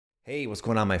Hey, what's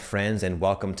going on, my friends, and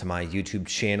welcome to my YouTube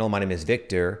channel. My name is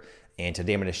Victor, and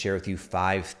today I'm going to share with you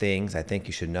 5 things I think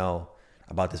you should know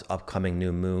about this upcoming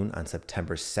new moon on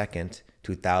September 2nd,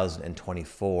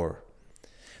 2024.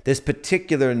 This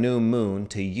particular new moon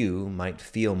to you might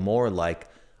feel more like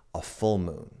a full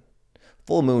moon.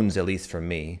 Full moons, at least for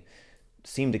me,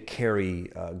 seem to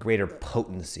carry greater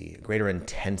potency, greater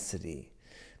intensity.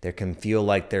 There can feel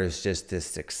like there's just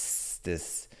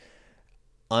this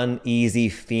uneasy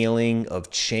feeling of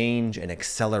change and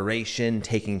acceleration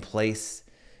taking place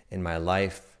in my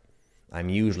life. I'm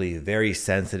usually very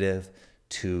sensitive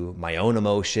to my own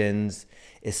emotions,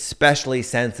 especially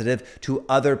sensitive to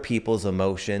other people's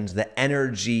emotions. The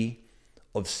energy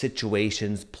of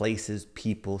situations, places,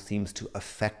 people seems to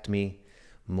affect me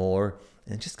more.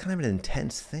 And it's just kind of an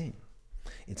intense thing.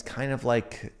 It's kind of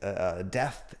like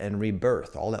death and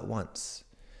rebirth all at once.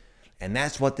 And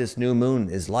that's what this new moon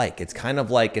is like. It's kind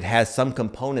of like it has some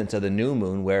components of the new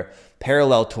moon where,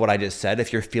 parallel to what I just said,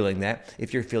 if you're feeling that,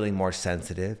 if you're feeling more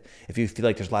sensitive, if you feel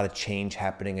like there's a lot of change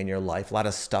happening in your life, a lot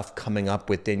of stuff coming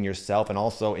up within yourself and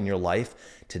also in your life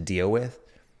to deal with.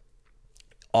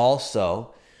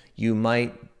 Also, you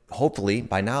might hopefully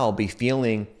by now be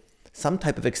feeling some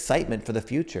type of excitement for the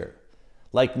future.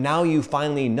 Like now you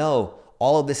finally know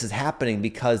all of this is happening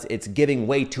because it's giving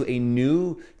way to a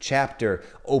new chapter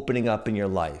opening up in your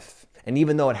life. And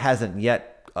even though it hasn't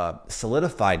yet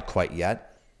solidified quite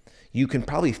yet, you can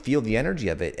probably feel the energy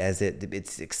of it as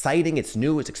it's exciting, it's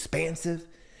new, it's expansive,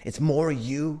 it's more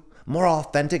you, more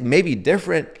authentic, maybe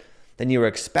different than you were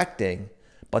expecting,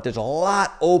 but there's a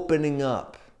lot opening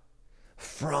up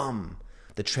from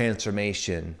the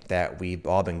transformation that we've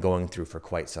all been going through for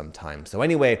quite some time. So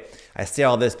anyway, I say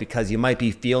all this because you might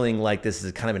be feeling like this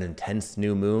is kind of an intense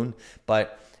new moon,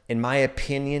 but in my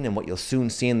opinion, and what you'll soon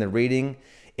see in the reading,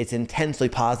 it's intensely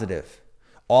positive.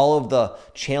 All of the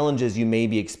challenges you may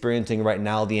be experiencing right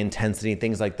now, the intensity,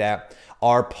 things like that,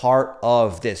 are part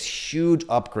of this huge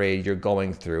upgrade you're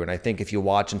going through. And I think if you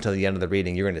watch until the end of the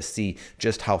reading, you're going to see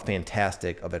just how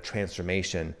fantastic of a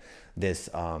transformation this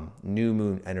new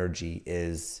moon energy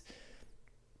is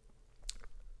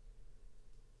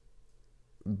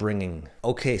bringing.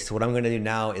 Okay, so what I'm going to do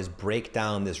now is break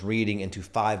down this reading into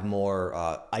 5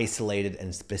 more isolated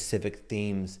and specific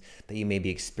themes that you may be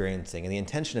experiencing. And the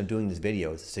intention of doing this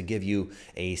video is to give you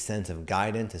a sense of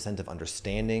guidance, a sense of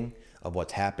understanding of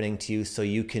what's happening to you so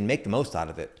you can make the most out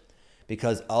of it.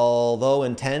 Because although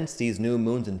intense, these new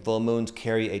moons and full moons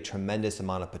carry a tremendous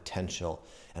amount of potential.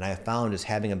 And I have found just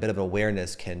having a bit of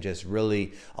awareness can just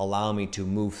really allow me to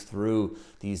move through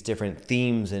these different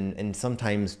themes and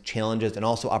sometimes challenges and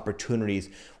also opportunities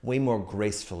way more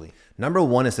gracefully. Number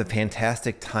 1, is a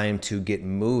fantastic time to get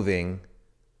moving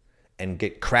and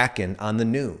get cracking on the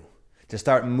new. To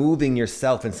start moving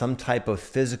yourself in some type of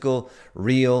physical,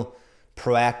 real,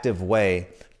 proactive way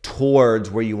towards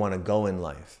where you want to go in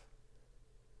life.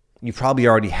 You probably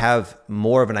already have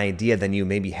more of an idea than you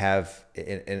maybe have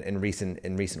in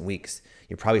recent weeks.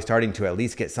 You're probably starting to at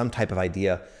least get some type of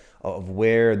idea of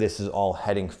where this is all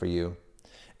heading for you.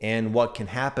 And what can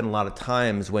happen a lot of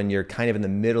times when you're kind of in the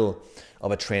middle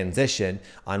of a transition,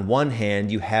 on one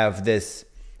hand, you have this,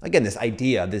 again, this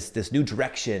idea, this new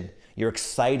direction you're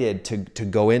excited to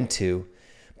go into,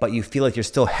 but you feel like you're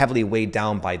still heavily weighed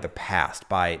down by the past,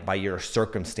 by your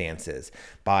circumstances,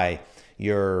 by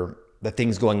the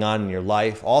things going on in your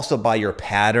life, also by your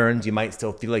patterns. You might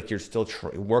still feel like you're still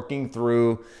working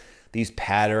through these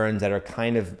patterns that are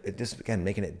kind of, just again,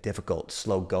 making it difficult,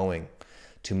 slow going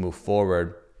to move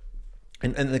forward.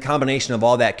 And the combination of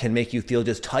all that can make you feel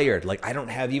just tired, like I don't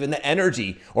have even the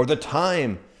energy or the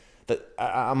time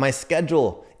on my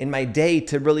schedule, in my day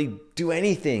to really do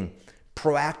anything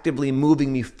proactively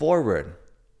moving me forward.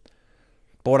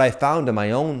 But what I found in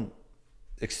my own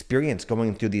experience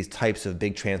going through these types of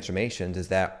big transformations is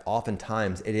that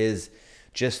oftentimes it is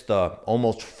just the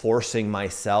almost forcing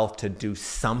myself to do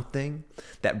something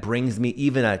that brings me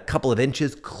even a couple of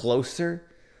inches closer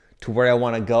to where I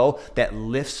want to go, that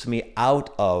lifts me out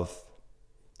of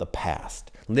the past,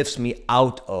 lifts me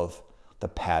out of the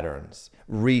patterns,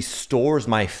 restores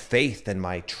my faith and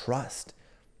my trust.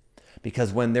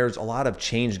 Because when there's a lot of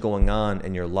change going on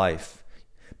in your life,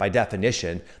 by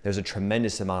definition, there's a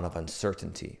tremendous amount of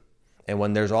uncertainty. And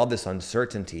when there's all this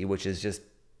uncertainty, which is just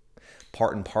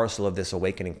part and parcel of this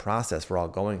awakening process we're all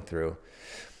going through,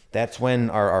 that's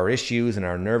when our issues and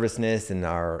our nervousness and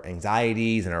our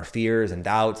anxieties and our fears and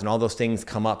doubts and all those things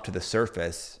come up to the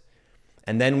surface.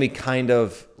 And then we kind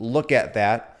of look at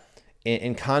that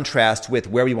in contrast with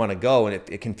where we want to go, and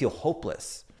it can feel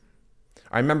hopeless.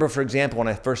 I remember, for example, when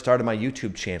I first started my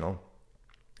YouTube channel,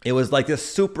 It was like this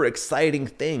super exciting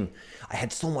thing. I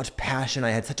had so much passion. I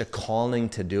had such a calling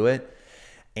to do it.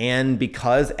 And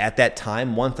because at that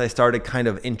time, once I started kind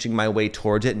of inching my way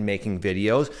towards it and making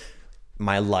videos,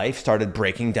 my life started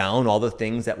breaking down. All the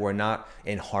things that were not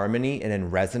in harmony and in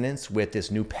resonance with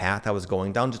this new path I was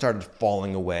going down just started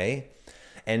falling away.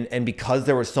 And because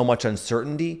there was so much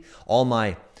uncertainty, all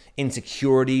my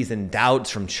insecurities and doubts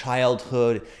from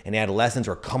childhood and adolescence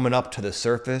were coming up to the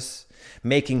surface,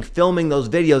 making filming those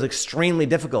videos extremely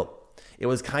difficult. It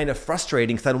was kind of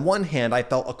frustrating because on one hand, I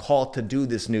felt a call to do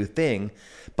this new thing,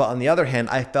 but on the other hand,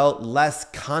 I felt less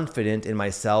confident in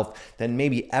myself than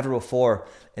maybe ever before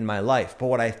in my life. But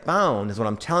what I found is what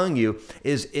I'm telling you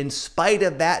is in spite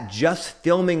of that, just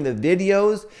filming the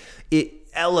videos, it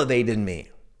elevated me.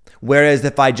 Whereas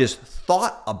if I just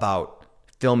thought about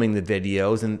filming the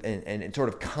videos and sort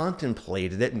of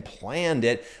contemplated it and planned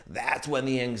it, that's when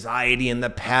the anxiety and the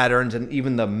patterns and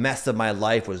even the mess of my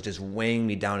life was just weighing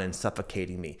me down and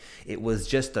suffocating me. It was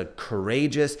just a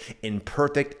courageous,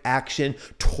 imperfect action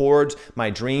towards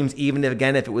my dreams, even if,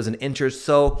 again, if it was an inch or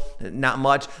so, not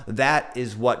much. That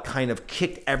is what kind of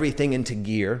kicked everything into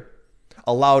gear,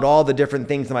 allowed all the different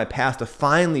things in my past to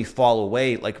finally fall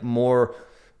away, like more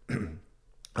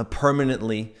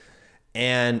permanently.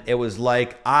 And it was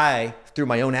like I, through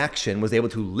my own action, was able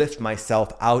to lift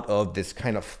myself out of this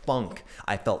kind of funk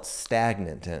I felt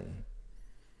stagnant in.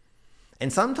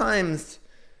 And sometimes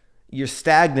you're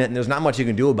stagnant and there's not much you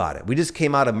can do about it. We just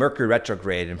came out of Mercury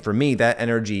retrograde. And for me, that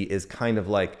energy is kind of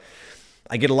like,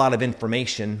 I get a lot of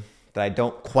information that I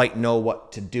don't quite know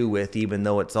what to do with, even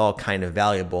though it's all kind of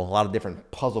valuable. A lot of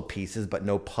different puzzle pieces, but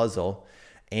no puzzle.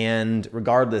 And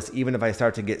regardless, even if I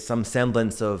start to get some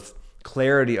semblance of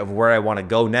clarity of where I want to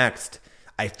go next,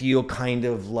 I feel kind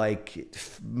of like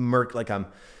I'm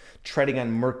treading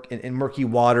on in murky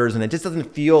waters, and it just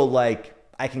doesn't feel like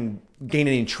I can gain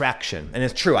any traction. And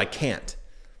it's true, I can't.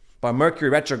 But Mercury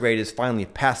retrograde is finally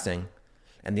passing,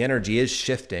 and the energy is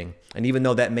shifting. And even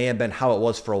though that may have been how it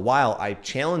was for a while, I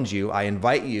challenge you, I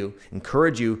invite you,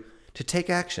 encourage you to take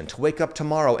action, to wake up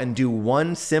tomorrow and do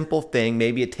one simple thing.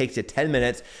 Maybe it takes you 10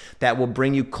 minutes that will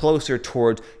bring you closer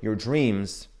towards your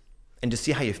dreams, and just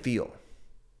see how you feel.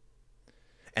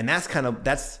 And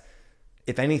that's,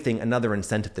 if anything, another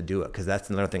incentive to do it, because that's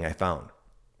another thing I found.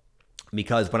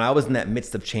 Because when I was in that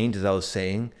midst of change, as I was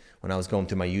saying, when I was going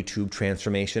through my YouTube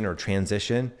transformation or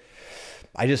transition,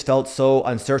 I just felt so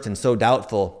uncertain, so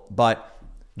doubtful. But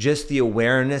just the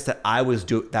awareness that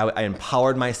that I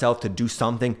empowered myself to do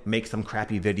something, make some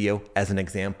crappy video as an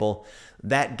example,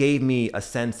 that gave me a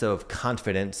sense of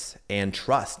confidence and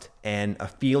trust and a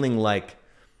feeling like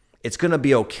it's going to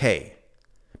be okay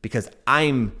because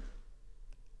I'm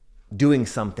doing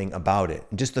something about it.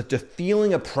 Just the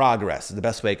feeling of progress, is the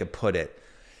best way I could put it,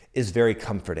 is very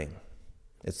comforting.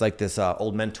 It's like this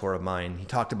old mentor of mine. He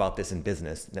talked about this in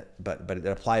business, but it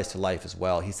applies to life as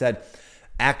well. He said,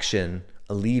 action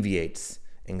alleviates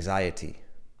anxiety.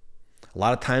 A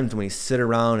lot of times when we sit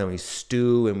around and we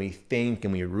stew and we think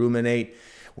and we ruminate,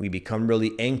 we become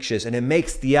really anxious, and it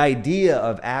makes the idea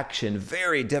of action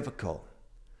very difficult.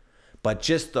 But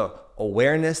just the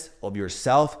awareness of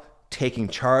yourself, taking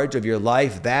charge of your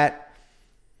life, that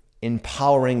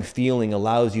empowering feeling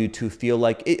allows you to feel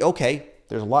like, okay,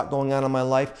 there's a lot going on in my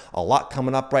life, a lot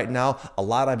coming up right now, a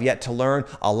lot I've yet to learn,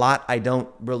 a lot I don't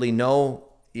really know,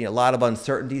 a lot of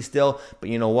uncertainty still. But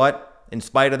you know what? In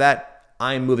spite of that,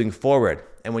 I'm moving forward.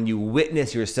 And when you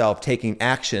witness yourself taking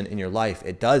action in your life,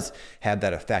 it does have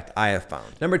that effect, I have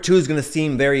found. Number 2 is going to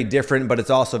seem very different, but it's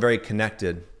also very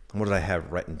connected. What did I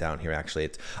have written down here, actually?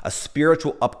 It's a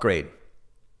spiritual upgrade.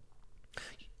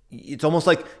 It's almost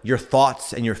like your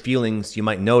thoughts and your feelings, you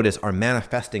might notice, are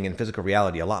manifesting in physical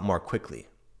reality a lot more quickly.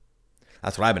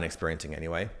 That's what I've been experiencing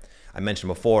anyway. I mentioned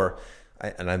before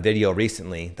in a video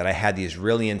recently that I had these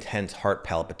really intense heart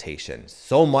palpitations.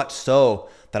 So much so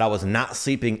that I was not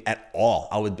sleeping at all.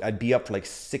 I'd be up for like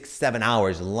 6-7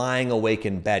 hours, lying awake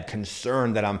in bed,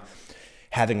 concerned that I'm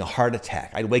having a heart attack.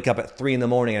 I'd wake up at 3 in the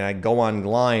morning and I'd go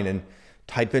online and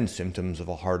type in symptoms of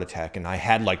a heart attack. And I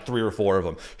had like 3 or 4 of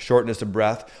them. Shortness of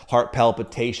breath, heart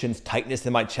palpitations, tightness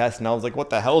in my chest. And I was like, what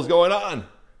the hell is going on?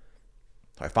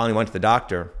 So I finally went to the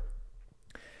doctor.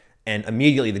 And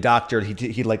immediately the doctor,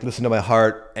 he like listened to my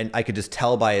heart. And I could just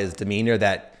tell by his demeanor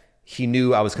that he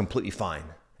knew I was completely fine.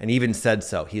 And even said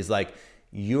so. He's like,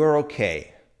 you're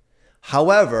okay.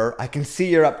 However, I can see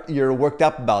you're worked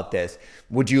up about this.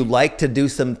 Would you like to do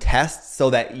some tests so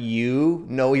that you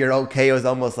know you're okay? It was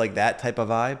almost like that type of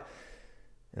vibe.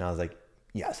 And I was like,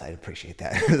 yes, I'd appreciate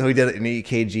that. So we did an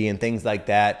EKG and things like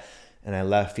that. And I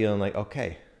left feeling like,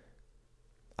 okay,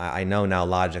 I know now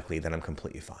logically that I'm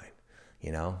completely fine.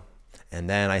 you know? And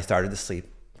then I started to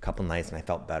sleep a couple nights and I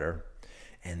felt better.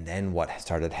 And then what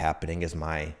started happening is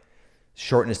my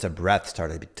shortness of breath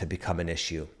started to become an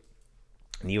issue.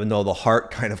 And even though the heart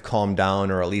kind of calmed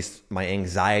down, or at least my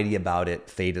anxiety about it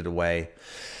faded away,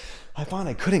 I found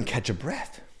I couldn't catch a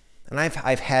breath. And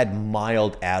I've had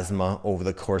mild asthma over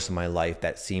the course of my life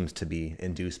that seems to be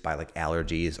induced by like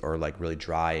allergies or like really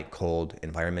dry, cold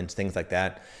environments, things like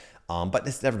that. But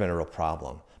this has never been a real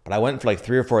problem. But I went for like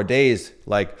 3 or 4 days,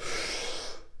 like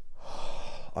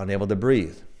unable to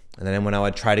breathe. And then when I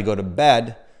would try to go to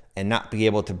bed and not be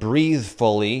able to breathe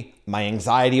fully, my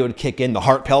anxiety would kick in, the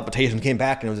heart palpitation came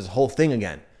back, and it was this whole thing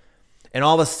again. And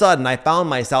all of a sudden, I found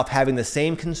myself having the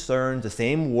same concerns, the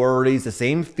same worries, the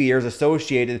same fears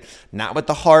associated, not with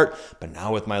the heart, but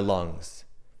now with my lungs.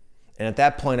 And at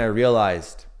that point, I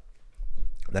realized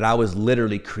that I was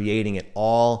literally creating it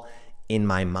all in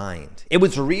my mind. It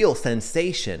was a real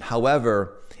sensation.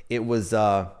 However, it was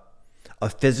a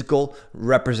physical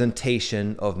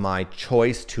representation of my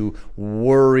choice to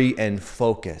worry and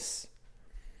focus.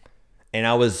 And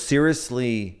I was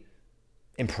seriously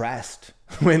impressed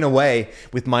in a way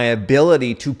with my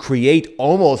ability to create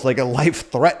almost like a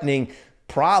life-threatening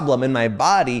problem in my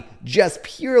body just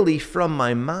purely from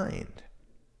my mind.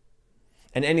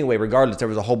 And anyway, regardless, there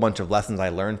was a whole bunch of lessons I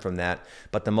learned from that.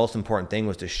 But the most important thing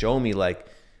was to show me like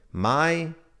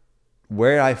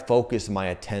where I focus my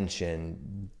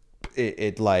attention,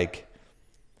 it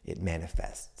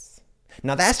manifests.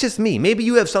 Now that's just me. Maybe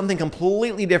you have something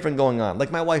completely different going on.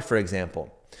 Like my wife, for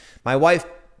example. My wife,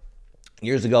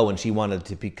 years ago when she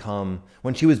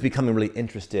was becoming really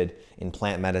interested in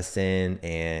plant medicine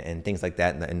and things like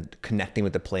that, and connecting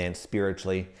with the plants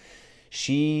spiritually,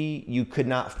 you could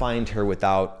not find her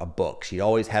without a book. She'd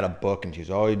always had a book, and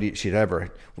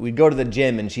we'd go to the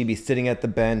gym and she'd be sitting at the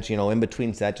bench, in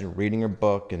between sets and reading her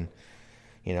book, and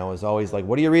it was always like,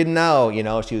 what are you reading now?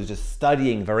 She was just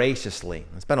studying voraciously.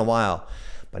 It's been a while.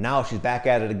 But now she's back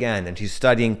at it again, and she's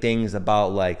studying things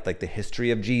about like the history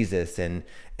of Jesus and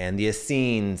the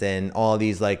Essenes and all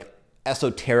these like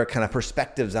esoteric kind of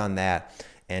perspectives on that.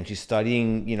 And she's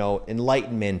studying,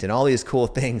 enlightenment and all these cool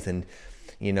things. And,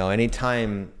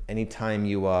 anytime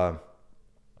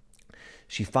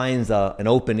she finds an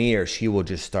open ear, she will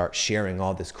just start sharing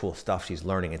all this cool stuff she's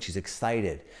learning, and she's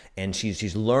excited, and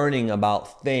she's learning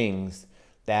about things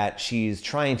that she's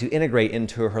trying to integrate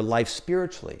into her life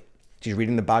spiritually. She's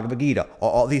reading the Bhagavad Gita,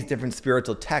 all these different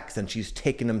spiritual texts, and she's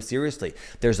taking them seriously.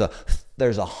 There's a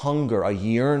hunger, a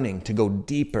yearning to go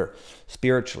deeper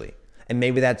spiritually. And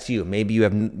maybe that's you. Maybe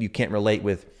you can't relate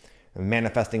with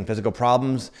manifesting physical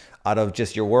problems out of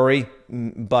just your worry,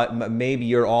 but maybe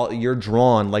you're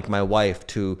drawn, like my wife,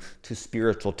 to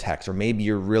spiritual texts, or maybe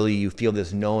you feel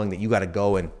this knowing that you got to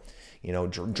go and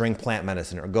drink plant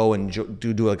medicine, or go and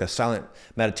do like a silent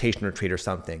meditation retreat or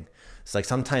something. It's like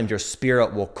sometimes your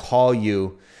spirit will call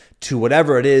you to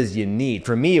whatever it is you need.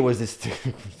 For me, it was this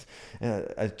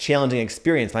a challenging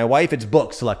experience. My wife, it's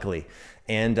books, luckily.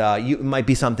 And it might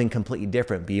be something completely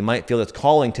different, but you might feel this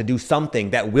calling to do something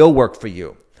that will work for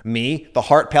you. Me, the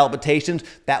heart palpitations,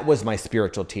 that was my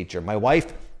spiritual teacher. My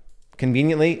wife,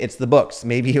 conveniently, it's the books.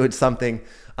 Maybe it's something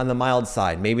on the mild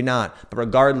side, maybe not. But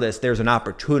regardless, there's an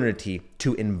opportunity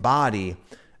to embody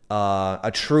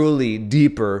a truly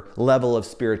deeper level of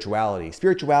spirituality.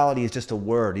 Spirituality is just a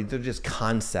word. These are just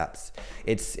concepts.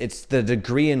 It's the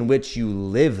degree in which you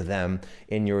live them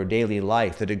in your daily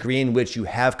life, the degree in which you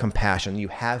have compassion, you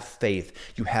have faith,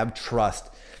 you have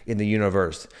trust in the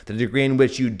universe, the degree in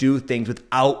which you do things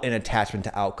without an attachment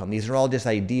to outcome. These are all just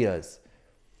ideas.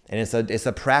 And it's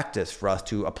a practice for us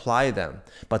to apply them.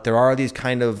 But there are these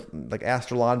kind of like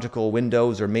astrological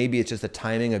windows, or maybe it's just the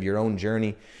timing of your own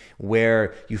journey,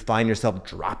 where you find yourself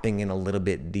dropping in a little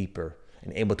bit deeper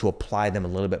and able to apply them a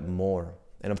little bit more.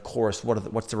 And of course,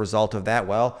 what's the result of that?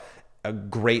 Well, a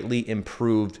greatly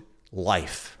improved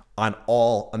life on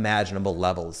all imaginable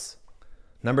levels.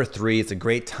 Number 3, it's a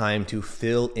great time to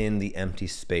fill in the empty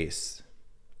space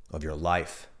of your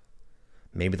life.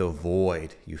 Maybe the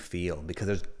void you feel, because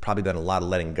there's probably been a lot of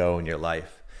letting go in your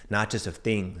life, not just of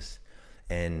things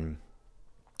and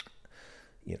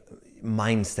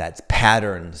mindsets,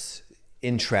 patterns,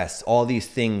 interests, all these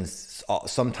things.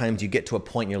 Sometimes you get to a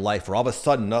point in your life where all of a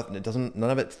sudden none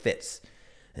of it fits,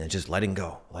 and it's just letting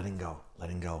go.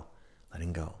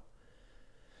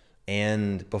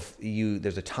 And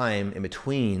there's a time in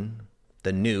between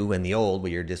the new and the old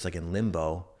where you're just like in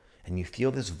limbo, and you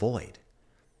feel this void.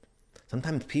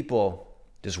 Sometimes people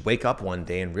just wake up one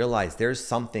day and realize there's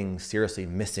something seriously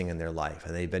missing in their life,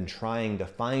 and they've been trying to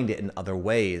find it in other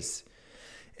ways.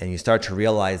 And you start to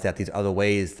realize that these other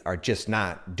ways are just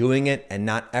not doing it and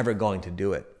not ever going to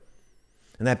do it.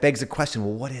 And that begs the question,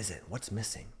 well, what is it? What's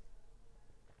missing?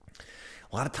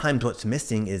 A lot of times what's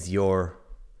missing is your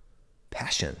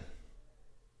passion,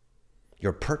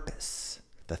 your purpose,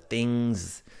 the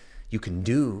things you can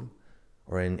do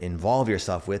or involve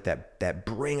yourself with that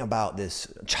bring about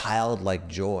this childlike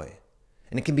joy.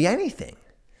 And it can be anything.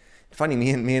 Funny,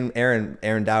 me and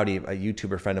Aaron Dowdy, a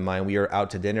YouTuber friend of mine, we were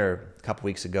out to dinner a couple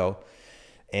weeks ago,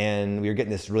 and we were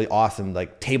getting this really awesome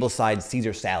like tableside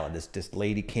Caesar salad. This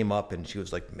lady came up and she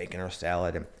was like making our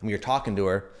salad, and we were talking to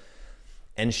her,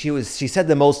 and she said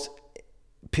the most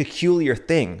peculiar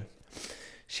thing.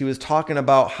 She was talking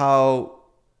about how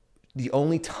the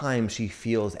only time she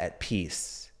feels at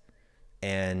peace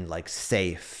and like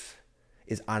safe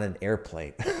is on an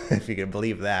airplane, if you can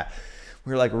believe that.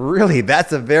 We were like, really?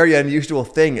 That's a very unusual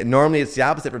thing. Normally it's the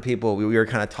opposite for people. We were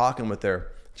kind of talking with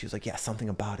her. She was like, yeah, something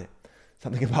about it.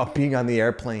 Something about being on the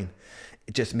airplane.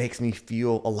 It just makes me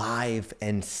feel alive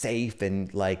and safe, and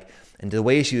the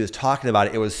way she was talking about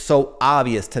it, it was so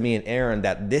obvious to me and Aaron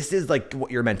that this is like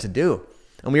what you're meant to do.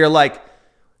 And we were like,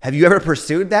 have you ever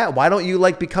pursued that? Why don't you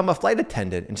like become a flight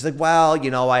attendant? And she's like, well,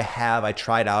 you know, I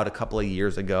tried out a couple of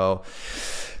years ago.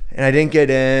 And I didn't get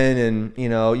in, and you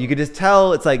know, you could just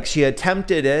tell it's like she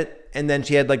attempted it, and then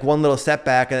she had like one little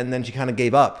setback, and then she kind of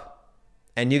gave up.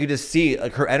 And you could just see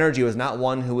like her energy was not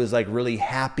one who was like really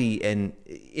happy and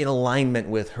in alignment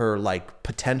with her like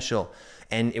potential.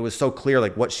 And it was so clear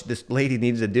like what this lady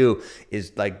needed to do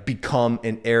is like become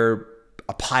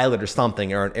a pilot or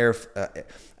something, or an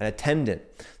attendant.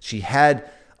 She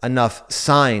had enough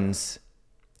signs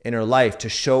in her life to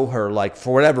show her like,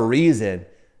 for whatever reason,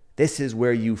 this is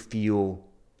where you feel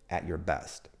at your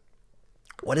best.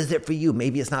 What is it for you?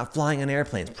 Maybe it's not flying on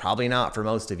airplanes. Probably not for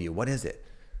most of you. What is it?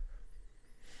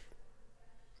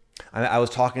 I was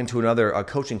talking to a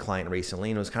coaching client recently,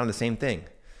 and it was kind of the same thing.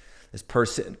 This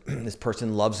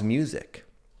person loves music,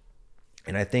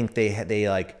 and I think they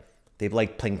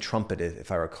like playing trumpet,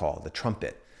 if I recall, the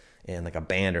trumpet in like a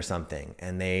band or something.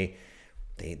 And they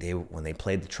when they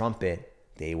played the trumpet,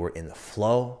 they were in the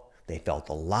flow. They felt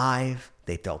alive.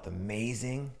 They felt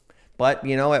amazing. But,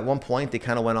 you know, at one point they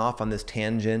kind of went off on this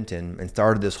tangent and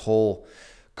started this whole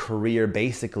career,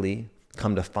 basically,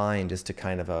 come to find, just to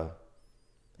kind of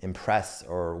impress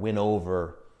or win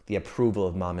over the approval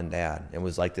of mom and dad. It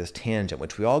was like this tangent,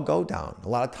 which we all go down. A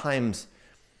lot of times,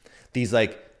 these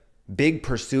like big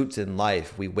pursuits in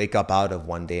life, we wake up out of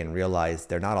one day and realize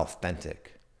they're not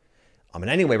authentic. And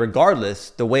anyway, regardless,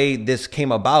 the way this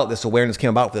came about, this awareness came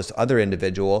about for this other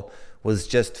individual, was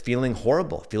just feeling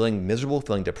horrible, feeling miserable,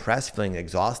 feeling depressed, feeling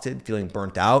exhausted, feeling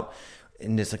burnt out.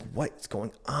 And it's like, what's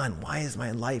going on? Why is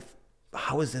my life,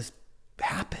 how has this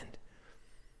happened?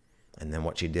 And then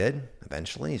what she did,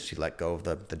 eventually, she let go of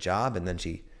the job, and then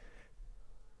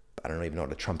I don't even know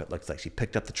what a trumpet looks like. She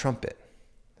picked up the trumpet.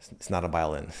 It's not a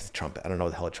violin, it's a trumpet. I don't know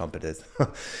what the hell a trumpet is.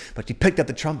 But she picked up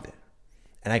the trumpet,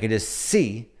 and I could just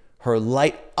see her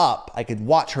light up. I could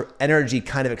watch her energy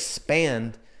kind of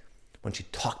expand when she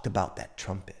talked about that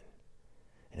trumpet.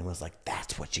 And it was like,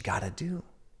 that's what you got to do.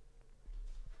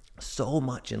 So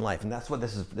much in life. And that's what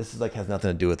this is like, has nothing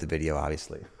to do with the video,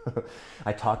 obviously.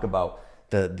 I talk about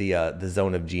the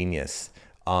zone of genius.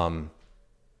 The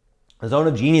zone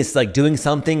of genius is like doing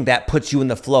something that puts you in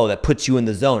the flow, that puts you in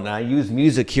the zone. And I use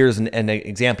music here as an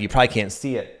example. You probably can't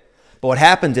see it. But what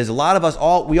happens is a lot of us,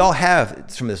 we all have,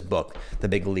 it's from this book, The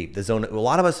Big Leap, a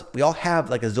lot of us, we all have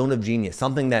like a zone of genius,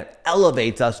 something that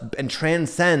elevates us and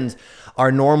transcends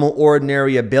our normal,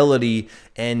 ordinary ability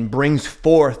and brings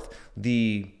forth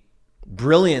the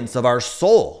brilliance of our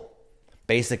soul,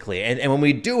 basically. And when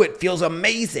we do it, feels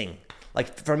amazing.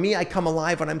 Like for me, I come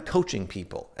alive when I'm coaching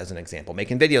people, as an example,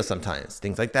 making videos sometimes,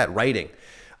 things like that, writing.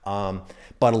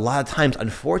 But a lot of times,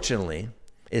 unfortunately,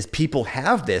 is people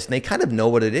have this and they kind of know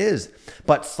what it is,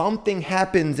 but something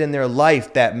happens in their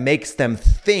life that makes them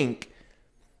think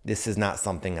this is not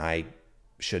something I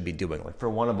should be doing. Like for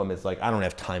one of them, it's like, I don't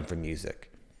have time for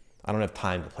music. I don't have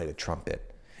time to play the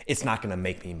trumpet. It's not going to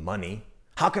make me money.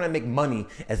 How can I make money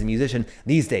as a musician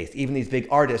these days? Even these big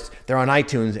artists, they're on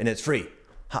iTunes and it's free.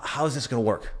 How is this going to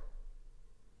work?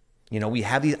 You know, we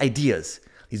have these ideas,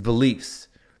 these beliefs,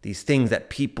 these things that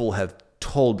people have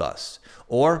told us,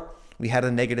 or we had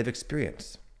a negative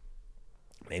experience.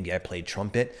 Maybe I played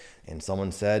trumpet and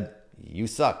someone said, you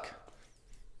suck.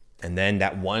 And then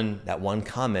that one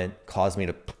comment caused me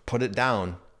to put it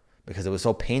down because it was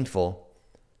so painful.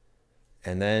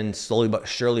 And then slowly but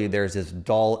surely there's this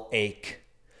dull ache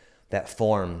that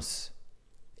forms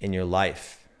in your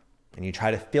life. And you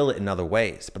try to fill it in other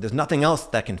ways, but there's nothing else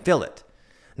that can fill it.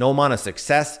 No amount of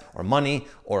success or money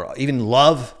or even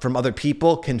love from other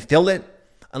people can fill it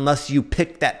unless you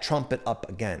pick that trumpet up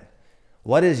again.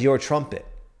 What is your trumpet?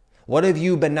 What have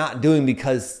you been not doing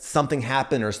because something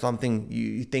happened or something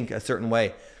you think a certain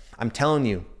way? I'm telling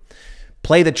you,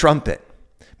 play the trumpet.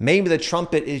 Maybe the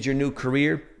trumpet is your new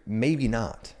career, maybe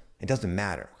not. It doesn't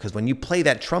matter, because when you play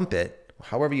that trumpet,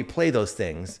 however you play those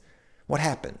things, what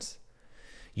happens?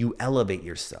 You elevate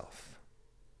yourself.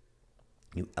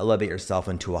 You elevate yourself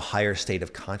into a higher state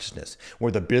of consciousness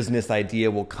where the business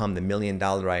idea will come, the $1 million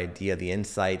idea, the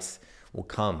insights will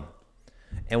come.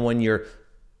 And when you're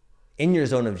in your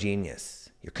zone of genius,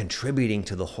 you're contributing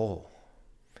to the whole.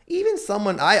 Even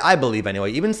someone, I believe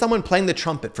anyway, even someone playing the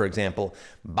trumpet, for example,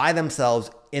 by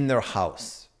themselves in their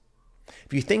house.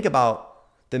 If you think about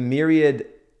the myriad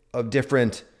of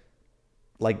different,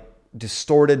 like,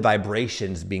 distorted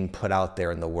vibrations being put out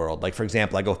there in the world. Like, for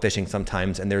example, I go fishing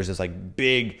sometimes and there's this like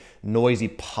big noisy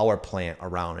power plant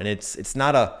around, and it's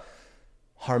not a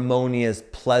harmonious,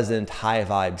 pleasant, high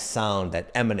vibe sound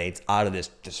that emanates out of this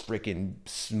freaking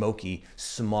smoky,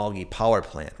 smoggy power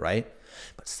plant, right?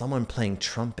 But someone playing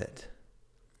trumpet,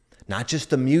 not just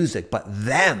the music, but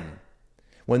them.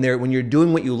 When you're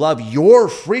doing what you love, your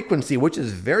frequency, which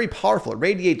is very powerful, it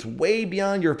radiates way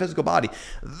beyond your physical body,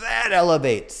 that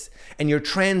elevates. And you're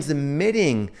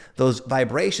transmitting those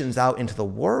vibrations out into the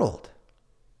world.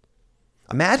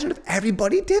 Imagine if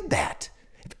everybody did that.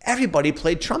 If everybody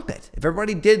played trumpet. If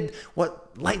everybody did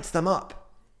what lights them up.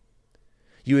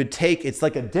 You would take, it's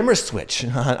like a dimmer switch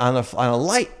on a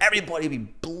light. Everybody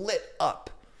would be lit up.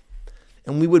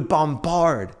 And we would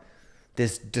bombard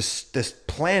this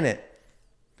planet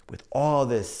with all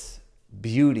this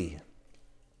beauty,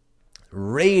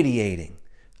 radiating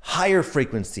higher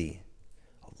frequency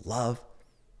of love,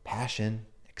 passion,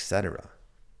 etc.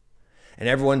 And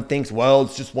everyone thinks, well,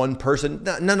 it's just one person.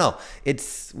 No.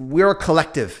 We're a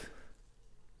collective.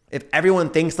 If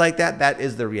everyone thinks like that, that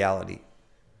is the reality.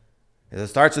 It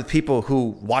starts with people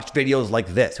who watch videos like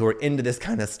this, who are into this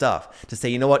kind of stuff, to say,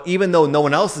 you know what, even though no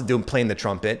one else is playing the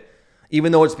trumpet,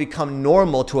 even though it's become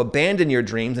normal to abandon your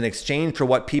dreams in exchange for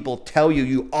what people tell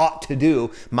you ought to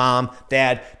do, mom,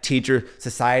 dad, teacher,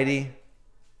 society,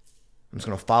 I'm just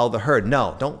going to follow the herd.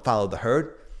 No, don't follow the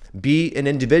herd. Be an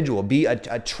individual. Be a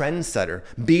trendsetter.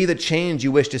 Be the change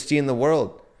you wish to see in the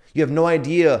world. You have no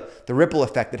idea the ripple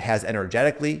effect it has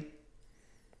energetically.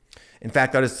 In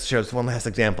fact, I'll just share this one last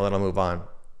example and I'll move on.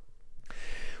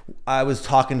 I was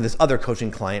talking to this other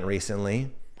coaching client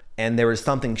recently, and there was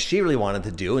something she really wanted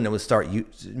to do, and it was start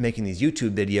making these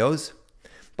YouTube videos.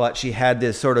 But she had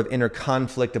this sort of inner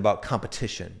conflict about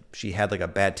competition. She had like a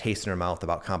bad taste in her mouth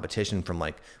about competition from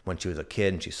like when she was a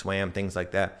kid and she swam, things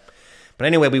like that. But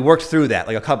anyway, we worked through that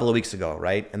like a couple of weeks ago,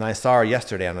 right? And I saw her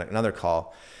yesterday on another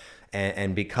call.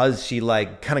 And because she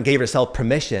like kind of gave herself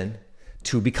permission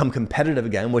to become competitive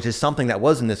again, which is something that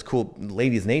was in this cool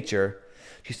lady's nature,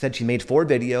 she said she made 4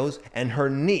 videos, and her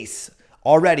niece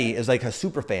already is like a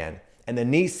super fan. And the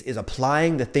niece is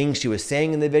applying the things she was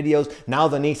saying in the videos. Now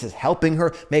the niece is helping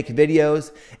her make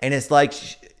videos. And it's like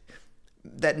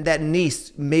that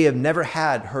niece may have never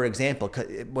had her example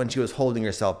when she was holding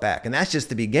herself back. And that's just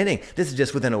the beginning. This is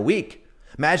just within a week.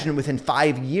 Imagine within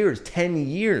 5 years, 10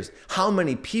 years, how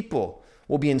many people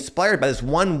will be inspired by this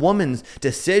one woman's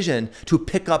decision to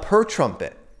pick up her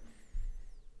trumpet.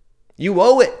 You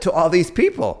owe it to all these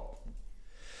people.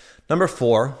 Number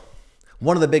 4.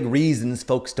 One of the big reasons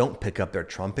folks don't pick up their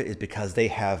trumpet is because they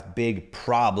have big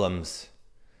problems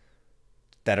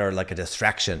that are like a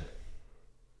distraction.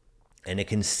 And it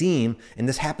can seem, and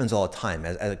this happens all the time,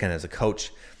 again, as a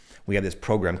coach, we have this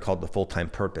program called The Full-Time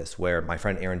Purpose, where my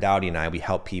friend Aaron Dowdy and I, we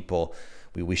help people,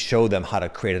 we show them how to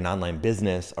create an online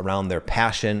business around their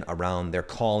passion, around their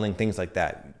calling, things like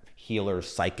that. Healers,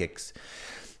 psychics,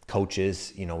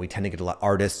 coaches, you know, we tend to get a lot of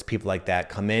artists, people like that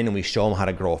come in, and we show them how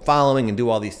to grow a following and do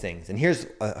all these things. And here's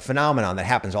a phenomenon that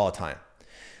happens all the time.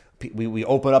 We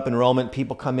open up enrollment,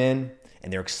 people come in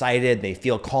and they're excited, they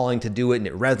feel calling to do it and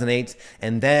it resonates,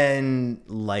 and then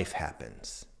life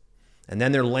happens. And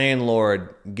then their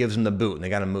landlord gives them the boot and they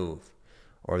got to move.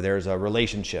 Or there's a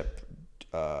relationship,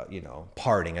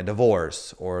 parting, a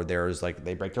divorce, or there's like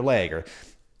they break their leg, or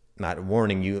not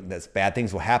warning you that bad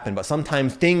things will happen, but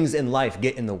sometimes things in life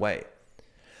get in the way.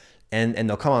 And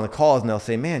they'll come on the calls and they'll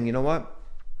say, man, you know what?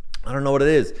 I don't know what it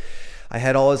is. I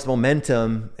had all this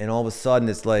momentum and all of a sudden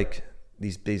it's like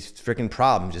these freaking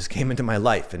problems just came into my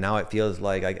life, and now it feels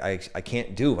like I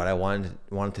can't do what I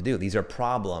wanted to do. These are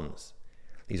problems.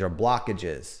 These are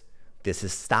blockages. This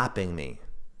is stopping me.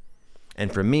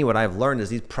 And for me, what I've learned is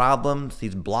these problems,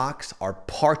 these blocks are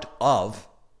part of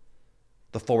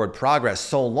the forward progress,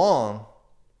 so long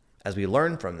as we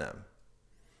learn from them.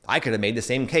 I could have made the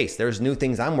same case. There's new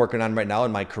things I'm working on right now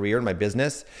in my career, in my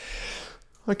business.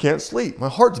 I can't sleep. My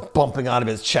heart's bumping out of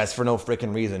his chest for no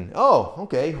freaking reason. Oh,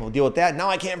 okay, we'll deal with that. Now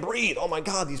I can't breathe. Oh my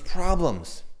God, these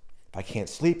problems. If I can't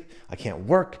sleep, I can't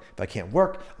work. If I can't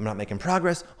work, I'm not making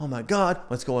progress. Oh my God,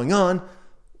 what's going on?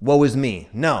 Woe is me.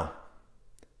 No.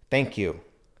 Thank you.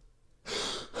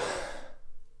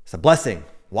 It's a blessing.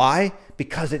 Why?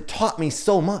 Because it taught me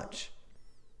so much.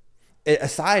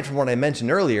 Aside from what I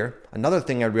mentioned earlier, another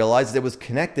thing I realized is it was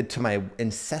connected to my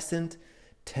incessant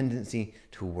tendency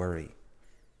to worry.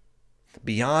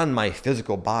 Beyond my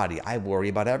physical body, I worry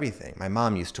about everything. My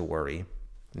mom used to worry,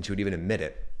 and she would even admit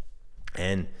it.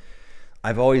 And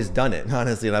I've always done it,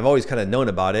 honestly, and I've always kind of known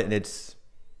about it, and it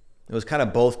was kind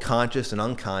of both conscious and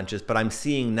unconscious, but I'm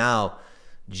seeing now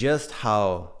just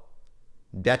how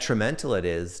detrimental it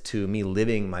is to me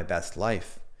living my best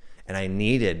life. And I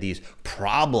needed these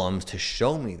problems to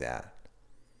show me that.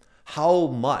 How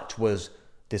much was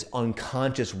this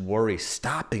unconscious worry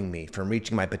stopping me from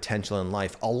reaching my potential in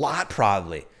life? A lot,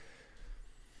 probably.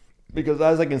 Because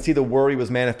as I can see the worry was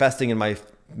manifesting in my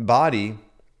body,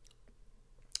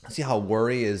 I see how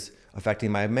worry is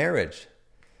affecting my marriage,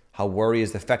 how worry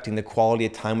is affecting the quality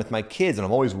of time with my kids. And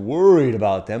I'm always worried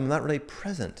about them. I'm not really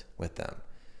present with them.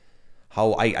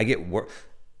 How I get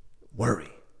worry.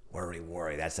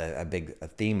 That's a big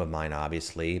theme of mine,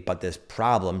 obviously. But this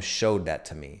problem showed that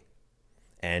to me.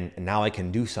 And now I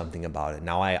can do something about it.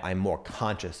 Now I'm more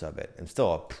conscious of it. I'm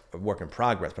still a work in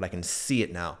progress, but I can see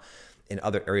it now in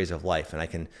other areas of life. And I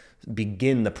can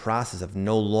begin the process of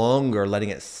no longer letting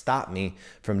it stop me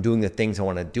from doing the things I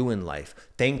want to do in life.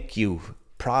 Thank you,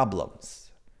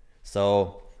 problems.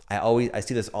 So I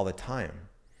see this all the time.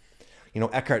 You know,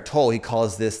 Eckhart Tolle, he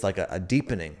calls this like a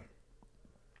deepening.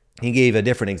 He gave a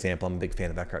different example. I'm a big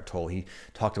fan of Eckhart Tolle. He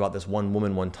talked about this one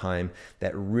woman one time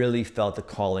that really felt the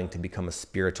calling to become a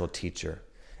spiritual teacher.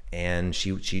 And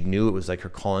she knew it was like her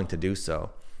calling to do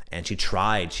so. And she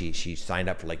tried. She signed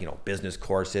up for business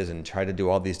courses and tried to do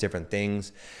all these different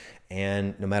things.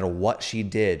 And no matter what she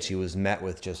did, she was met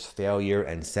with just failure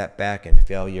and setback and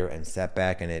failure and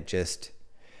setback. And it just,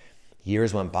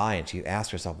 years went by and she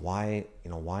asked herself, why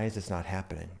is this not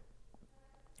happening?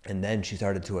 And then she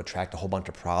started to attract a whole bunch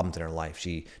of problems in her life.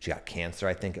 She got cancer,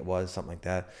 I think it was, something like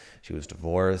that. She was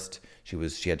divorced.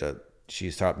 She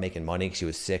started making money. She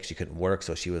was sick. She couldn't work.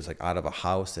 So she was like out of a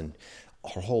house, and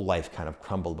her whole life kind of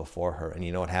crumbled before her. And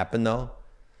you know what happened though?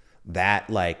 That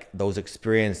those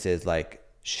experiences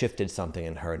shifted something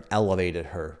in her and elevated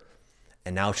her.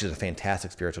 And now she's a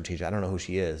fantastic spiritual teacher. I don't know who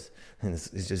she is. And it's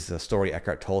just a story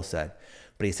Eckhart Tolle said.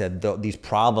 But he said these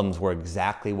problems were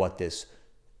exactly what this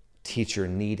teacher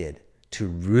needed to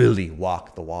really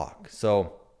walk the walk.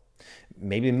 So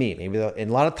maybe and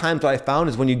a lot of times what I found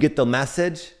is when you get the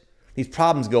message, these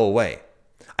problems go away.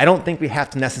 I don't think we have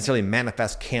to necessarily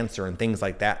manifest cancer and things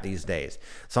like that these days.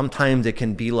 Sometimes it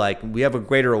can be we have a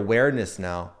greater awareness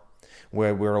now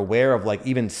where we're aware of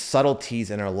even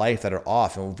subtleties in our life that are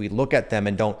off. And if we look at them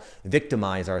and don't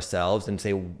victimize ourselves and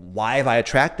say, why have I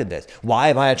attracted this? Why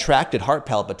have I attracted heart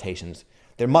palpitations?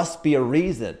 There must be a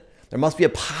reason. There must be a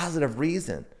positive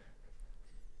reason.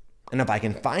 And if I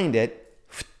can find it,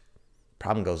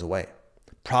 problem goes away.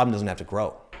 Problem doesn't have to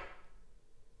grow.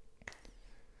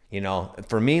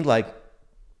 For me, going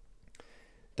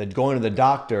to the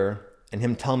doctor and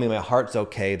him telling me my heart's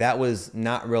okay, that was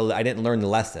not really, I didn't learn the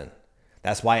lesson.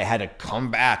 That's why I had to come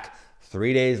back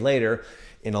 3 days later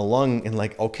in a lung and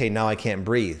okay, now I can't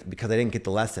breathe because I didn't get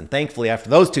the lesson. Thankfully, after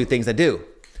those two things, I do.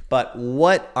 But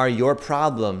what are your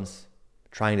problems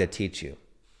trying to teach you?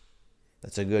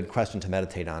 That's a good question to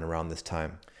meditate on around this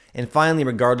time. And finally,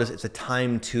 regardless, it's a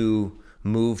time to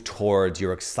move towards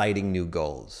your exciting new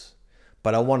goals.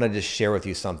 But I want to just share with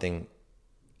you something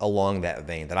along that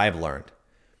vein that I've learned.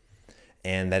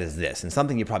 And that is this, and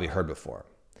something you probably heard before.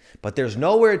 But there's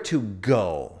nowhere to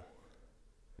go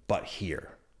but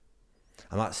here.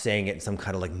 I'm not saying it in some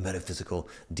kind of metaphysical,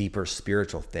 deeper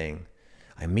spiritual thing.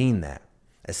 I mean that.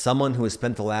 As someone who has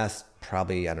spent the last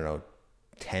probably,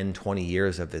 10, 20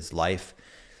 years of his life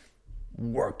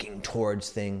working towards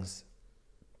things.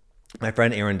 My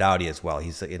friend Aaron Dowdy as well.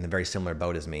 He's in a very similar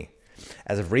boat as me.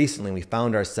 As of recently, we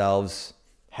found ourselves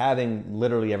having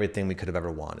literally everything we could have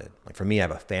ever wanted. For me, I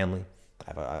have a family.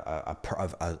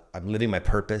 I'm living my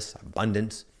purpose,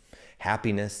 abundance,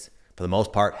 happiness, for the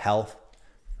most part, health.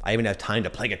 I even have time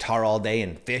to play guitar all day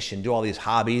and fish and do all these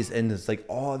hobbies. And it's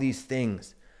all these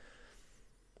things.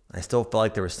 I still felt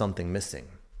like there was something missing.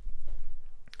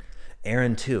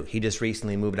 Aaron too, he just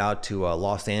recently moved out to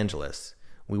Los Angeles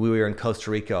We were in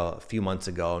Costa Rica a few months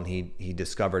ago, and he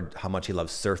discovered how much he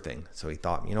loves surfing. So he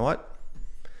thought, you know what?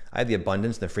 I have the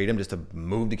abundance and the freedom just to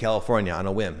move to California on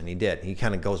a whim, and he did. He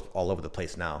kind of goes all over the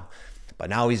place now. But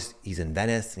now he's in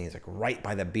Venice, and he's like right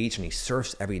by the beach, and he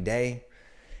surfs every day.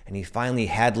 And he finally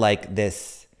had like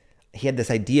this, he had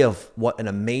this idea of what an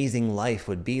amazing life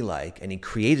would be like, and he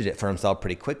created it for himself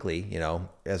pretty quickly, you know,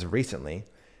 as of recently.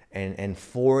 And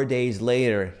 4 days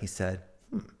later, he said,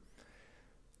 I'm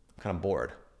kind of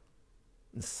bored.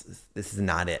 This is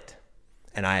not it.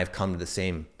 And I have come to the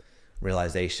same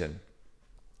realization.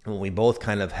 And what we both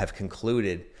kind of have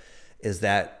concluded is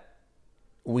that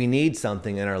we need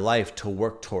something in our life to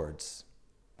work towards.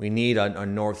 We need a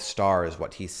North Star, is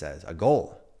what he says, a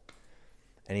goal.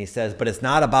 And he says, but it's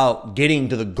not about getting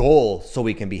to the goal so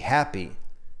we can be happy.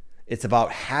 It's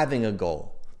about having a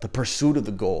goal. The pursuit of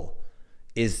the goal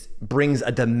brings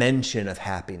a dimension of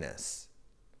happiness.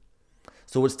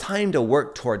 So it's time to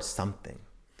work towards something.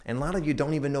 And a lot of you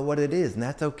don't even know what it is, and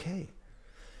that's okay.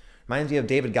 Reminds me of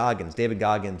David Goggins. David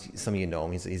Goggins, some of you know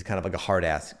him. He's kind of like a hard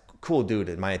ass, cool dude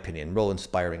in my opinion, real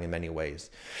inspiring in many ways.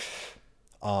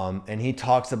 And he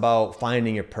talks about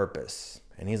finding your purpose.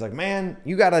 And he's like, man,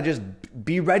 you gotta just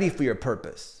be ready for your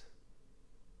purpose.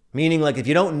 Meaning, like, if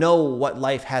you don't know what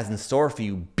life has in store for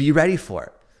you, be ready for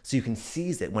it so you can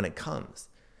seize it when it comes.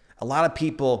 A lot of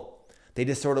people, they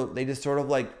just sort of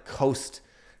like coast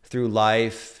through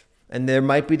life, and there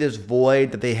might be this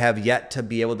void that they have yet to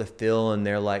be able to fill, and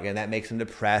they're like, and that makes them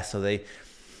depressed. So they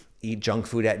eat junk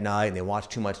food at night, and they watch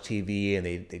too much TV, and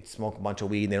they smoke a bunch of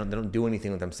weed, and they don't do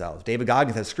anything with themselves. David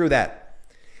Goggins says, screw that.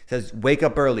 He says, wake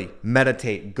up early,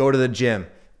 meditate, go to the gym,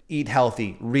 eat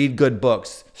healthy, read good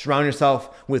books, surround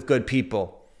yourself with good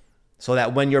people, so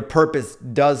that when your purpose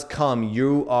does come,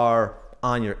 you are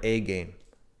on your A game.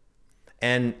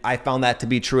 And I found that to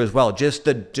be true as well. Just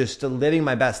the living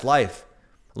my best life,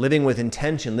 living with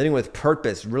intention, living with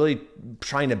purpose, really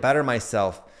trying to better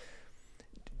myself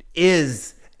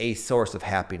is a source of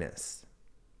happiness.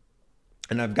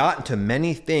 And I've gotten to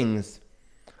many things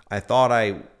I thought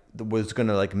I was going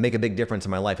to like make a big difference in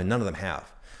my life, and none of them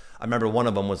have. I remember one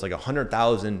of them was like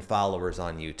 100,000 followers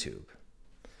on YouTube.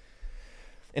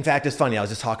 In fact, it's funny. I was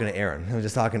just talking to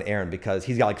Aaron. Because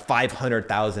he's got like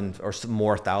 500,000 or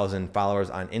more thousand followers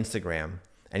on Instagram.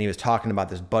 And he was talking about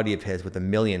this buddy of his with 1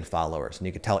 million followers. And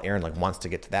you could tell Aaron like wants to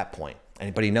get to that point.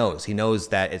 But he knows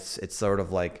that it's sort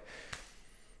of like,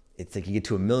 it's like you get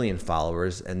to 1 million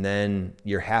followers and then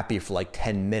you're happy for like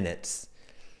 10 minutes.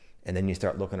 And then you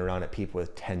start looking around at people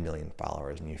with 10 million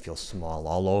followers and you feel small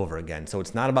all over again. So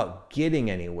it's not about getting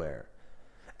anywhere.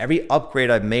 Every upgrade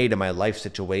I've made in my life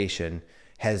situation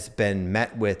has been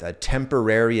met with a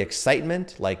temporary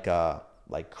excitement, like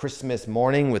Christmas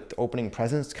morning with opening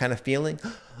presents kind of feeling.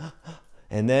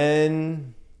 And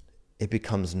then it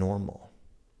becomes normal.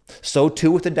 So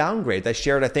too with the downgrades. I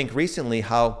shared, I think recently,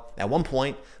 how at one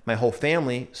point my whole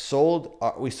family sold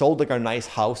like our nice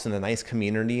house in a nice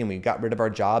community, and we got rid of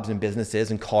our jobs and businesses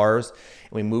and cars,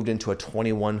 and we moved into a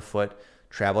 21-foot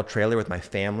travel trailer with my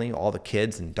family, all the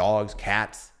kids and dogs,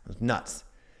 cats. It was nuts.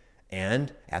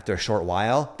 And after a short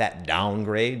while, that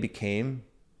downgrade became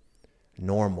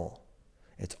normal.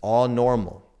 It's all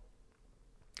normal.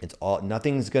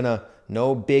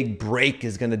 No big break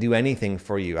is gonna do anything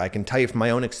for you. I can tell you from my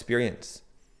own experience.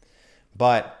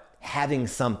 But having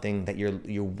something that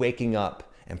you're waking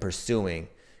up and pursuing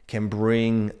can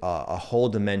bring a whole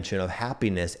dimension of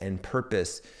happiness and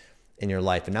purpose in your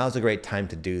life. And now's a great time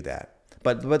to do that.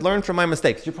 But learn from my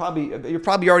mistakes. You're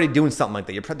probably already doing something like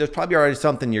that. There's probably already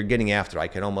something you're getting after. I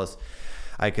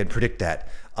could predict that.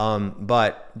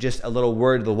 But just a little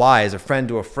word to the wise, a friend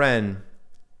to a friend,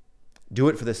 do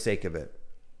it for the sake of it.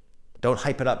 Don't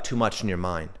hype it up too much in your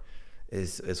mind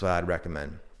is what I'd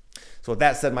recommend. So with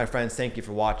that said, my friends, thank you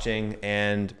for watching,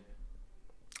 and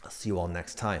I'll see you all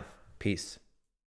next time. Peace.